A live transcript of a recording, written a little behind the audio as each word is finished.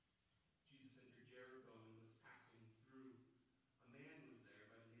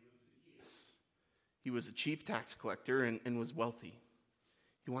He was a chief tax collector and was wealthy.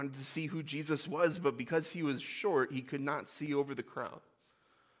 He wanted to see who Jesus was, but because he was short, he could not see over the crowd.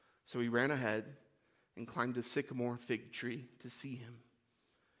 So he ran ahead and climbed a sycamore fig tree to see him,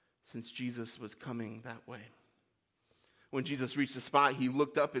 since Jesus was coming that way. When Jesus reached the spot, he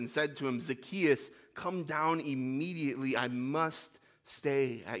looked up and said to him, "Zacchaeus, come down immediately. I must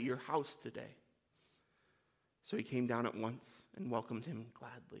stay at your house today." So he came down at once and welcomed him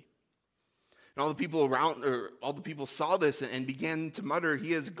gladly. And all the people saw this and began to mutter,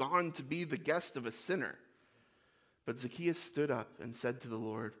 "He has gone to be the guest of a sinner." But Zacchaeus stood up and said to the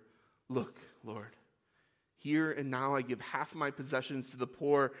Lord, "Look, Lord, here and now I give half my possessions to the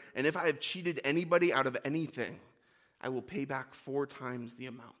poor, and if I have cheated anybody out of anything, I will pay back 4 times the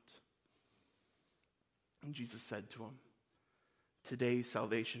amount." And Jesus said to him, "Today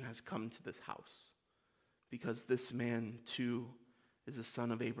salvation has come to this house, because this man too is a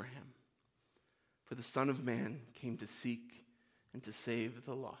son of Abraham. For the Son of Man came to seek and to save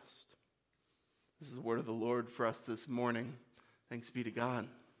the lost." This is the word of the Lord for us this morning. Thanks be to God.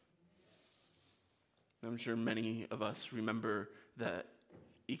 I'm sure many of us remember the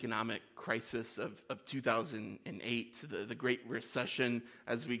economic crisis of 2008, the Great Recession,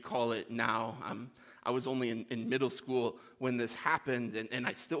 as we call it now. I was only in middle school when this happened, and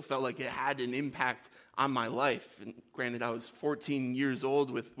I still felt like it had an impact on my life. And granted, I was 14 years old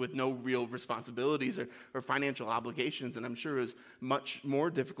with no real responsibilities or financial obligations, and I'm sure it was much more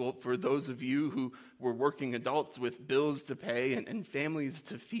difficult for those of you who were working adults with bills to pay and families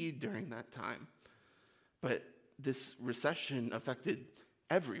to feed during that time. But this recession affected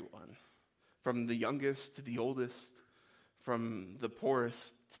everyone, from the youngest to the oldest, from the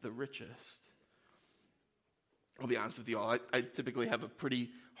poorest to the richest. I'll be honest with you all, I typically have a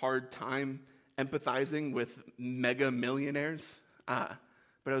pretty hard time empathizing with mega millionaires. But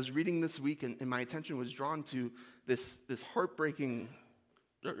I was reading this week, and my attention was drawn to this heartbreaking,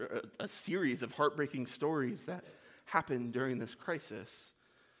 a series of heartbreaking stories that happened during this crisis.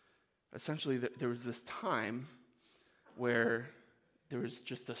 Essentially, there was this time where there was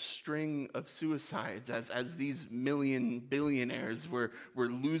just a string of suicides. As these billionaires were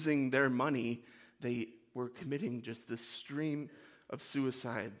losing their money, they were committing just this stream of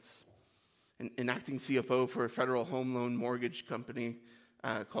suicides. An acting CFO for a federal home loan mortgage company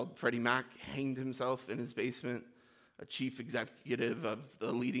called Freddie Mac hanged himself in his basement. A chief executive of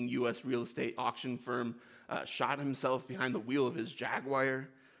the leading U.S. real estate auction firm shot himself behind the wheel of his Jaguar.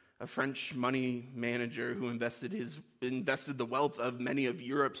 A French money manager who invested the wealth of many of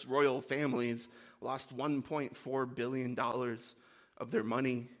Europe's royal families lost $1.4 billion of their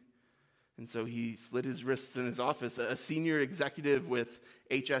money. And so he slit his wrists in his office. A senior executive with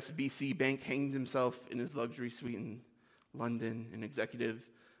HSBC Bank hanged himself in his luxury suite in London. An executive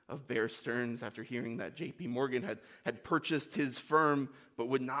of Bear Stearns, after hearing that JP Morgan had purchased his firm but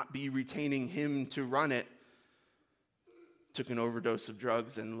would not be retaining him to run it, took an overdose of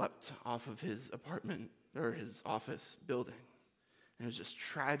drugs and leapt off of his apartment or his office building. And it was just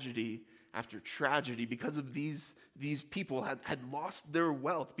tragedy after tragedy because of these people had lost their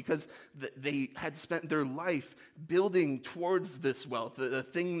wealth, because they had spent their life building towards this wealth, the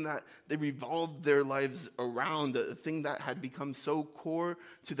thing that they revolved their lives around, the thing that had become so core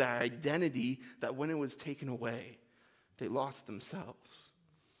to their identity that when it was taken away, they lost themselves.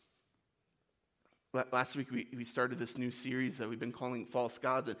 Last week, we started this new series that we've been calling False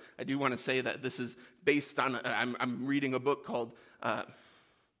Gods, and I do want to say that this is based on, I'm reading a book called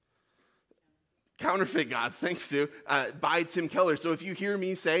Counterfeit Gods, thanks Sue, by Tim Keller. So if you hear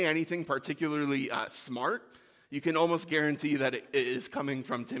me say anything particularly smart, you can almost guarantee that it is coming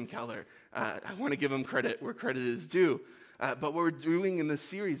from Tim Keller. I want to give him credit where credit is due. But what we're doing in this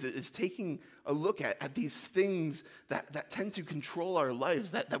series is taking a look at these things that tend to control our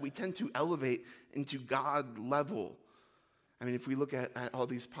lives, that we tend to elevate into God level. I mean, if we look at all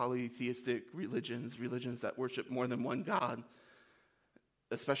these polytheistic religions that worship more than one God,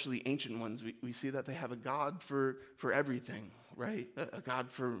 especially ancient ones, we see that they have a God for everything, right? A God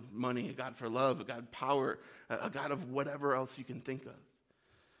for money, a God for love, a God of power, a God of whatever else you can think of.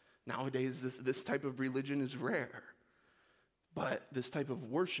 Nowadays, this type of religion is rare. But this type of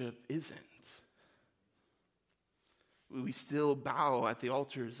worship isn't. We still bow at the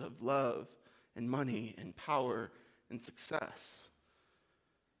altars of love and money and power and success.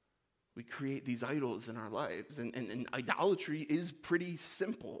 We create these idols in our lives. And idolatry is pretty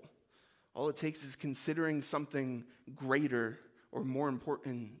simple. All it takes is considering something greater or more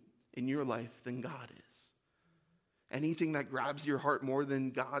important in your life than God is. Anything that grabs your heart more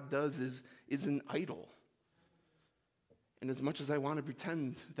than God does is an idol. And as much as I want to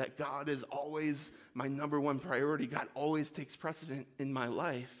pretend that God is always my number one priority, God always takes precedent in my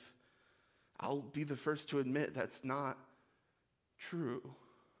life, I'll be the first to admit that's not true.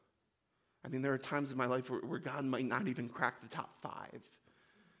 I mean, there are times in my life where God might not even crack the top 5.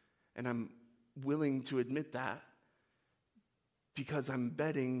 And I'm willing to admit that because I'm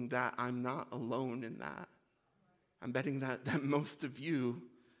betting that I'm not alone in that. I'm betting that most of you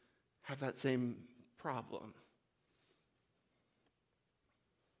have that same problem.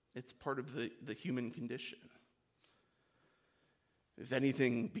 It's part of the human condition. If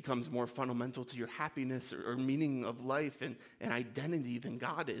anything becomes more fundamental to your happiness or meaning of life and identity than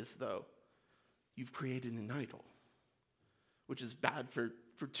God is, though, you've created an idol, which is bad for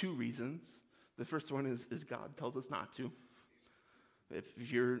 2 reasons. The first one is God tells us not to.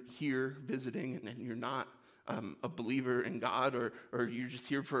 If you're here visiting and you're not a believer in God or you're just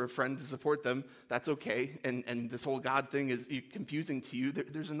here for a friend to support them, that's okay. And this whole God thing is confusing to you.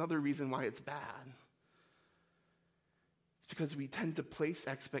 There's another reason why it's bad. It's because we tend to place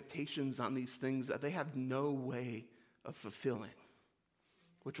expectations on these things that they have no way of fulfilling,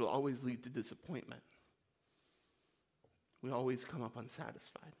 which will always lead to disappointment. We always come up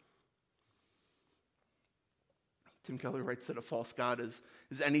unsatisfied. Tim Keller writes that a false god is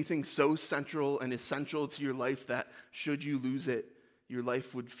anything so central and essential to your life that should you lose it, your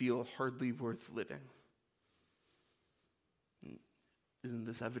life would feel hardly worth living. Isn't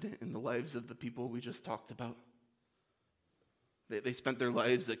this evident in the lives of the people we just talked about? They spent their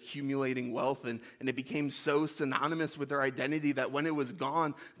lives accumulating wealth, and it became so synonymous with their identity that when it was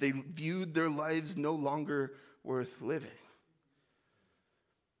gone, they viewed their lives no longer worth living.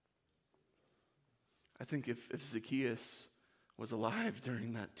 I think if Zacchaeus was alive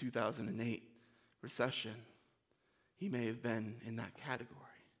during that 2008 recession, he may have been in that category.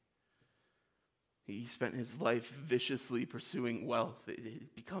 He spent his life viciously pursuing wealth. It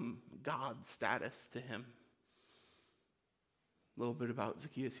had become God status to him. A little bit about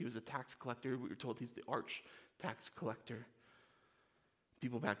Zacchaeus. He was a tax collector. We were told he's the arch tax collector.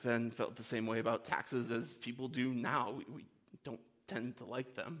 People back then felt the same way about taxes as people do now. We don't tend to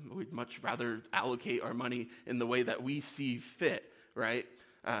like them. We'd much rather allocate our money in the way that we see fit, right?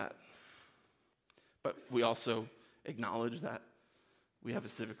 But we also acknowledge that we have a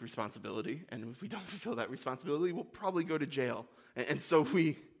civic responsibility, and if we don't fulfill that responsibility, we'll probably go to jail. And so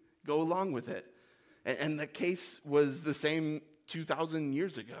we go along with it. And the case was the same 2,000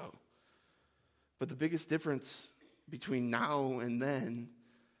 years ago. But the biggest difference between now and then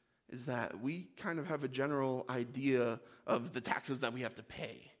is that we kind of have a general idea of the taxes that we have to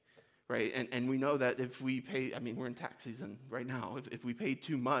pay, right? And we know that if we pay, I mean, we're in tax season right now. If we pay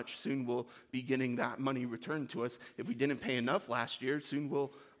too much, soon we'll be getting that money returned to us. If we didn't pay enough last year, soon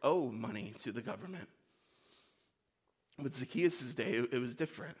we'll owe money to the government. With Zacchaeus' day, it was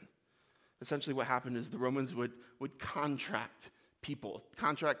different. Essentially what happened is the Romans would contract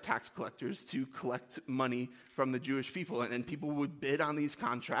tax collectors to collect money from the Jewish people. And people would bid on these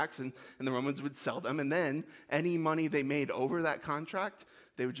contracts, and the Romans would sell them. And then any money they made over that contract,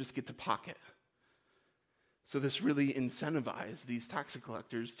 they would just get to pocket. So this really incentivized these tax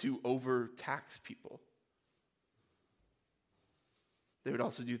collectors to overtax people. They would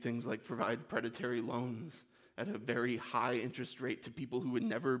also do things like provide predatory loans at a very high interest rate to people who would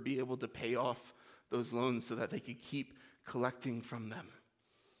never be able to pay off those loans so that they could keep collecting from them.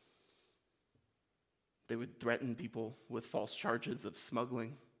 They would threaten people with false charges of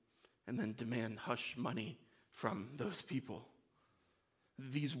smuggling and then demand hush money from those people.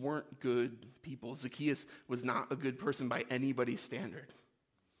 These weren't good people. Zacchaeus was not a good person by anybody's standard.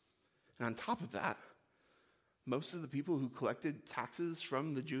 And on top of that, most of the people who collected taxes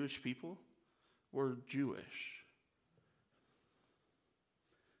from the Jewish people were Jewish.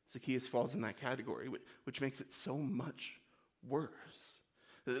 Zacchaeus falls in that category, which makes it so much worse.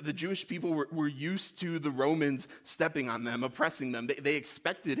 The Jewish people were used to the Romans stepping on them, oppressing them. They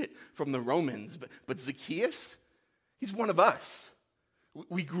expected it from the Romans. But Zacchaeus, he's one of us.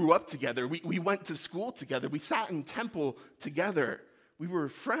 We grew up together. We went to school together. We sat in temple together. We were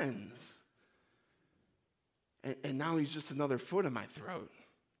friends. And now he's just another foot in my throat.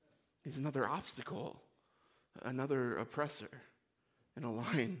 He's another obstacle, another oppressor in a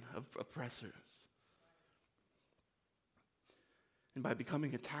line of oppressors. And by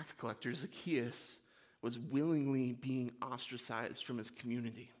becoming a tax collector, Zacchaeus was willingly being ostracized from his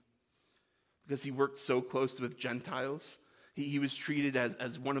community. Because he worked so close with Gentiles, he was treated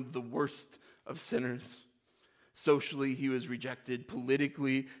as one of the worst of sinners. Socially, he was rejected.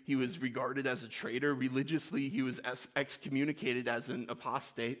 Politically, he was regarded as a traitor. Religiously, he was excommunicated as an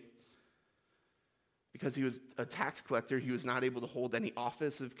apostate. Because he was a tax collector, he was not able to hold any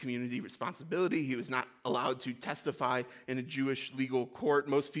office of community responsibility. He was not allowed to testify in a Jewish legal court.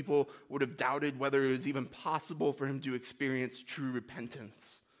 Most people would have doubted whether it was even possible for him to experience true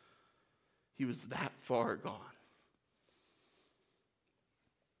repentance. He was that far gone.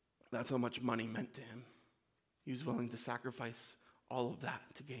 That's how much money meant to him. He was willing to sacrifice all of that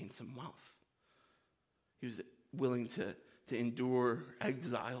to gain some wealth. He was willing to endure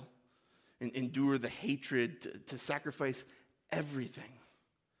exile and endure the hatred, to sacrifice everything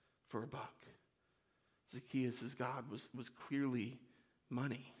for a buck. Zacchaeus' God was clearly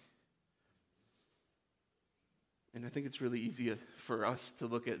money. And I think it's really easy for us to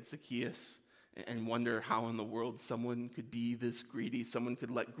look at Zacchaeus and wonder how in the world someone could be this greedy, someone could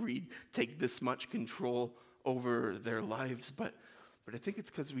let greed take this much control over their lives. But I think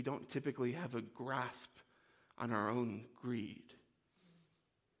it's because we don't typically have a grasp on our own greed.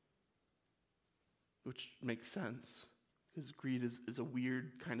 Which makes sense, because greed is a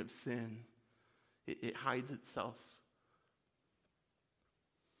weird kind of sin. It hides itself.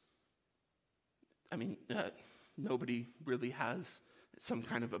 I mean, nobody really has some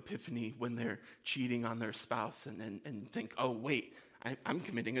kind of epiphany when they're cheating on their spouse and think, oh, wait, I'm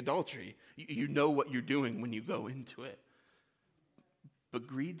committing adultery. You know what you're doing when you go into it. But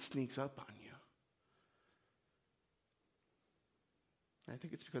greed sneaks up on you. And I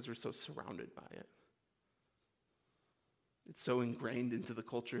think it's because we're so surrounded by it. It's so ingrained into the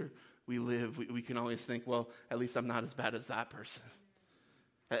culture we live. We can always think, well, at least I'm not as bad as that person.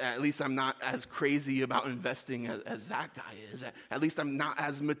 At least I'm not as crazy about investing as that guy is. At least I'm not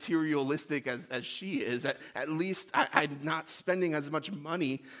as materialistic as she is. At least I'm not spending as much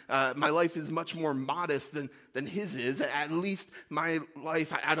money. My life is much more modest than his is. At least my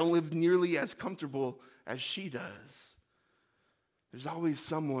life, I don't live nearly as comfortable as she does. There's always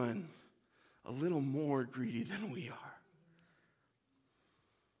someone a little more greedy than we are.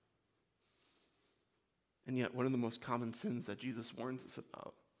 And yet, one of the most common sins that Jesus warns us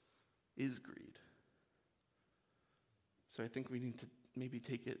about is greed. So I think we need to maybe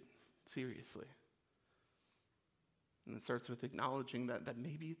take it seriously. And it starts with acknowledging that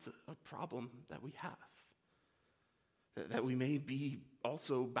maybe it's a problem that we have. That we may be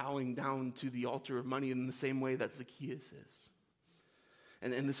also bowing down to the altar of money in the same way that Zacchaeus is.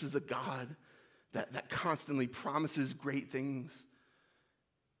 And this is a God that constantly promises great things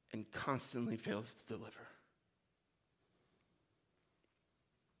and constantly fails to deliver.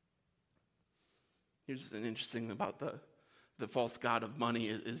 Here's an interesting thing about the false god of money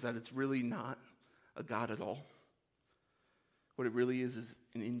is that it's really not a god at all. What it really is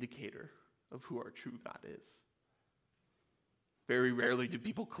an indicator of who our true God is. Very rarely do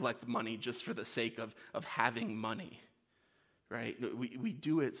people collect money just for the sake of having money, right? We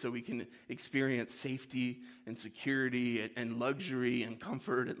do it so we can experience safety and security and luxury and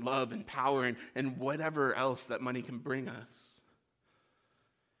comfort and love and power and whatever else that money can bring us.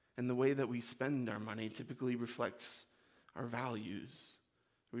 And the way that we spend our money typically reflects our values,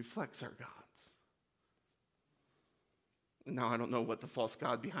 reflects our gods. Now, I don't know what the false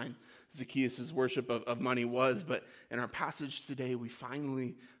god behind Zacchaeus' worship of money was, but in our passage today, we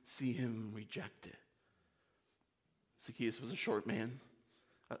finally see him reject it. Zacchaeus was a short man,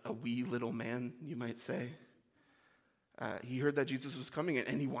 a wee little man, you might say. He heard that Jesus was coming,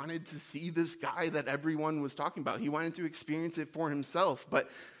 and he wanted to see this guy that everyone was talking about. He wanted to experience it for himself, but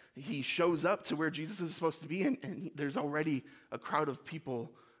he shows up to where Jesus is supposed to be, and there's already a crowd of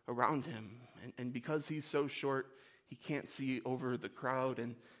people around him. And because he's so short, he can't see over the crowd,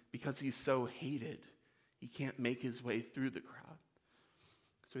 and because he's so hated, he can't make his way through the crowd.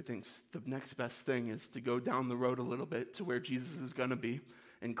 So he thinks the next best thing is to go down the road a little bit to where Jesus is going to be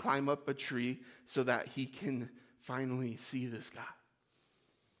and climb up a tree so that he can finally see this guy.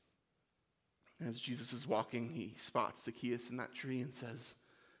 As Jesus is walking, he spots Zacchaeus in that tree and says,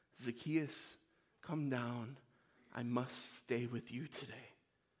 "Zacchaeus, come down. I must stay with you today."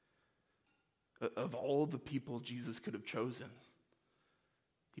 Of all the people Jesus could have chosen,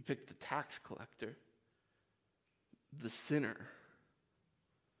 he picked the tax collector, the sinner.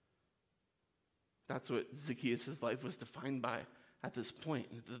 That's what Zacchaeus' life was defined by at this point.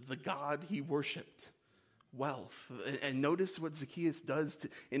 The God he worshipped, wealth. And notice what Zacchaeus does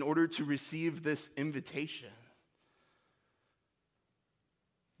in order to receive this invitation.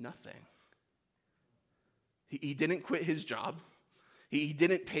 Nothing. He didn't quit his job. He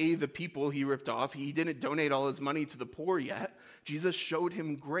didn't pay the people he ripped off. He didn't donate all his money to the poor yet. Jesus showed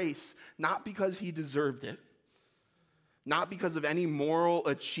him grace, not because he deserved it, not because of any moral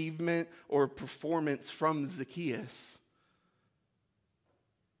achievement or performance from Zacchaeus,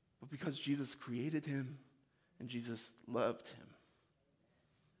 but but because Jesus created him and Jesus loved him.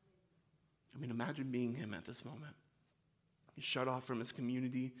 I mean, imagine being him at this moment. He's shut off from his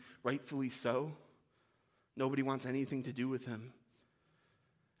community, rightfully so. Nobody wants anything to do with him.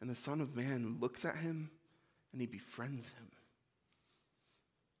 And the Son of Man looks at him and he befriends him.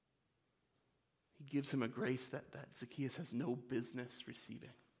 He gives him a grace that Zacchaeus has no business receiving.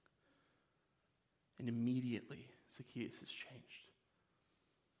 And immediately, Zacchaeus is changed.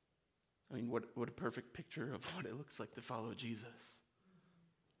 I mean, what a perfect picture of what it looks like to follow Jesus.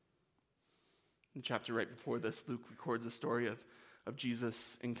 In the chapter right before this, Luke records a story of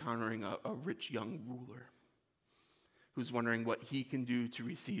Jesus encountering a rich young ruler who's wondering what he can do to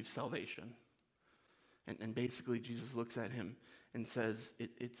receive salvation. And basically, Jesus looks at him and says,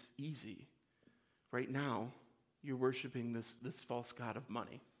 it's easy. Right now, you're worshiping this false god of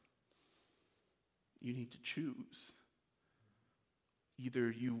money. You need to choose.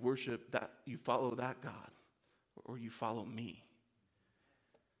 Either you worship that, you follow that God, or you follow me.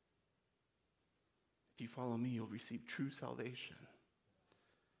 If you follow me, you'll receive true salvation.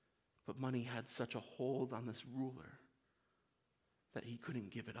 But money had such a hold on this ruler that he couldn't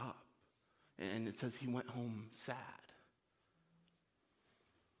give it up. And it says he went home sad.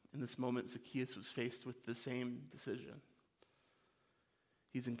 In this moment, Zacchaeus was faced with the same decision.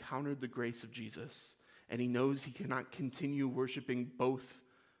 He's encountered the grace of Jesus, and he knows he cannot continue worshiping both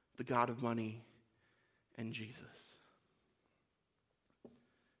the God of money and Jesus.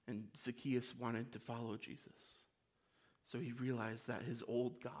 And Zacchaeus wanted to follow Jesus. So he realized that his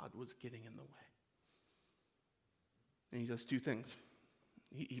old God was getting in the way. And he does two things.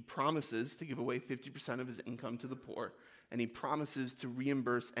 He promises to give away 50% of his income to the poor, and he promises to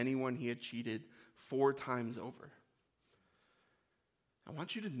reimburse anyone he had cheated 4 times over. I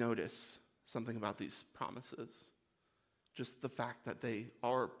want you to notice something about these promises. Just the fact that they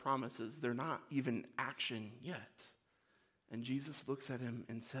are promises. They're not even action yet. And Jesus looks at him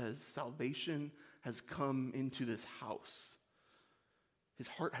and says, salvation has come into this house. His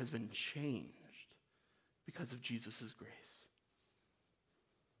heart has been changed because of Jesus' grace.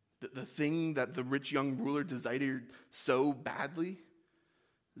 The thing that the rich young ruler desired so badly,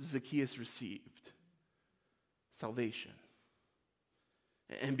 Zacchaeus received. Salvation.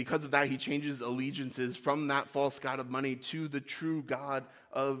 And because of that, he changes allegiances from that false god of money to the true God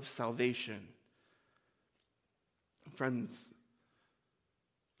of salvation. Friends,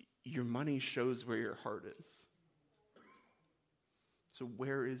 your money shows where your heart is. So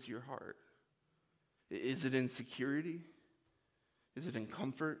where is your heart? Is it in security? Is it in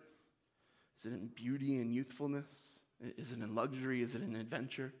comfort? Is it in beauty and youthfulness? Is it in luxury? Is it in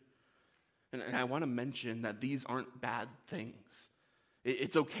adventure? And I want to mention that these aren't bad things.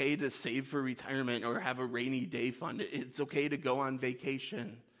 It's okay to save for retirement or have a rainy day fund. It's okay to go on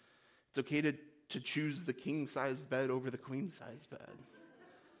vacation. It's okay to choose the king-sized bed over the queen-sized bed.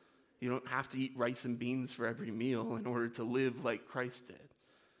 You don't have to eat rice and beans for every meal in order to live like Christ did.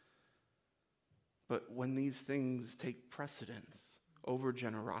 But when these things take precedence over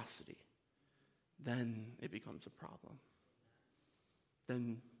generosity, then it becomes a problem.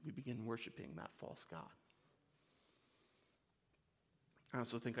 Then we begin worshiping that false god. I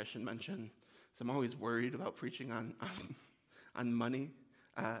also think I should mention, because I'm always worried about preaching on money,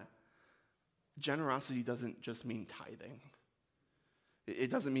 generosity doesn't just mean tithing.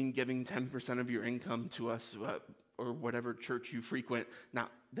 It doesn't mean giving 10% of your income to us or whatever church you frequent. Now,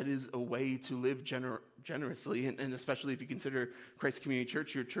 that is a way to live generously, and especially if you consider Christ Community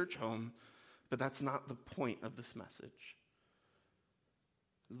Church your church home, but that's not the point of this message.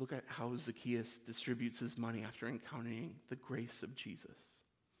 Look at how Zacchaeus distributes his money after encountering the grace of Jesus.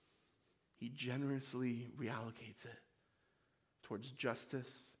 He generously reallocates it towards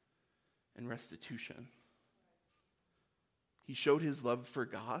justice and restitution. He showed his love for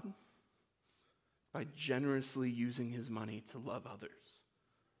God by generously using his money to love others.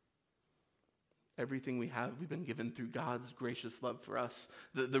 Everything we have, we've been given through God's gracious love for us.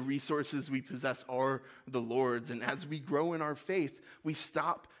 The resources we possess are the Lord's. And as we grow in our faith, we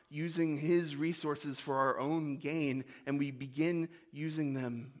stop using his resources for our own gain, and we begin using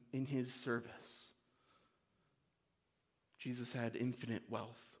them in his service. Jesus had infinite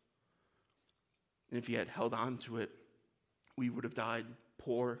wealth. And if he had held on to it, we would have died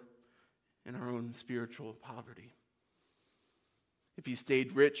poor in our own spiritual poverty. If he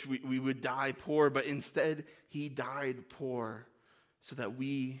stayed rich, we would die poor, but instead he died poor so that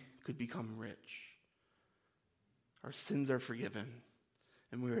we could become rich. Our sins are forgiven,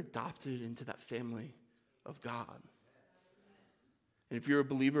 and we're adopted into that family of God. And if you're a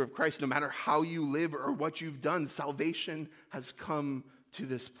believer of Christ, no matter how you live or what you've done, salvation has come to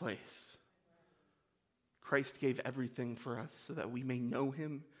this place. Christ gave everything for us so that we may know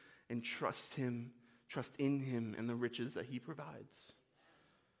him and trust in him and the riches that he provides.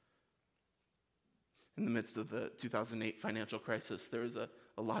 In the midst of the 2008 financial crisis, there was a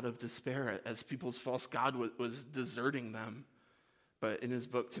lot of despair as people's false god was deserting them. But in his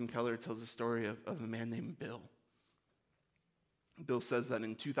book, Tim Keller tells a story of a man named Bill. Bill says that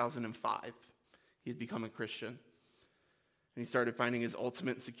in 2005, he had become a Christian. And he started finding his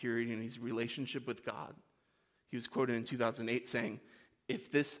ultimate security in his relationship with God. He was quoted in 2008 saying,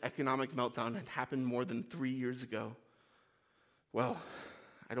 "If this economic meltdown had happened more than 3 years ago, well,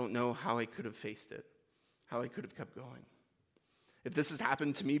 I don't know how I could have faced it, how I could have kept going. If this had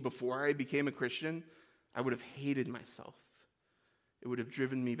happened to me before I became a Christian, I would have hated myself. It would have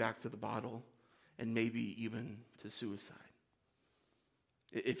driven me back to the bottle and maybe even to suicide.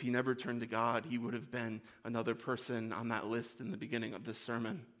 If he never turned to God, he would have been another person on that list in the beginning of this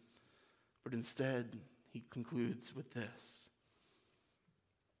sermon. But instead, he concludes with this.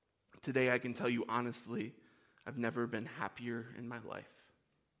 Today, I can tell you honestly, I've never been happier in my life."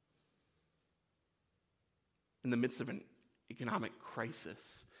 In the midst of an economic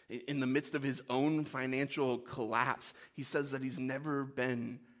crisis, in the midst of his own financial collapse, he says that he's never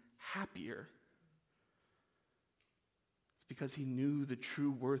been happier. It's because he knew the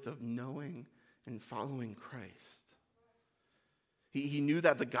true worth of knowing and following Christ. He knew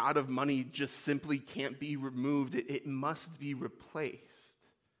that the god of money just simply can't be removed. It must be replaced.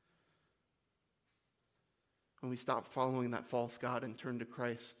 When we stop following that false god and turn to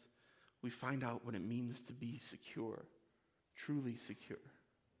Christ, we find out what it means to be secure, truly secure.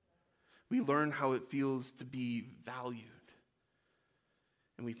 We learn how it feels to be valued.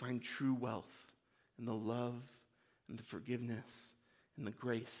 And we find true wealth in the love and the forgiveness and the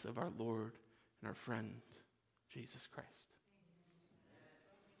grace of our Lord and our friend, Jesus Christ.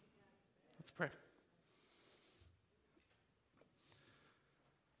 Let's pray.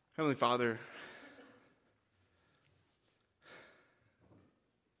 Heavenly Father,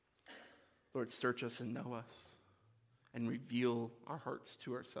 Lord, search us and know us and reveal our hearts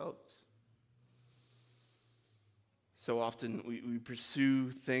to ourselves. So often we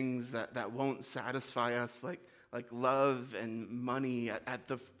pursue things that won't satisfy us, like love and money,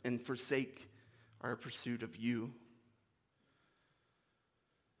 and forsake our pursuit of you.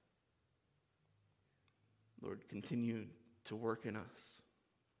 Lord, continue to work in us.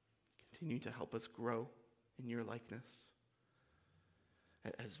 Continue to help us grow in your likeness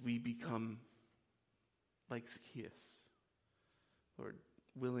as we become like Zacchaeus. Lord,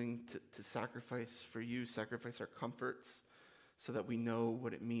 willing to sacrifice for you, sacrifice our comforts so that we know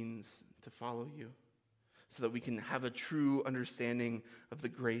what it means to follow you, so that we can have a true understanding of the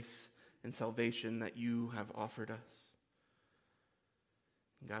grace and salvation that you have offered us.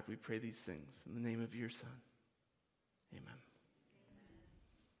 And God, we pray these things in the name of your Son.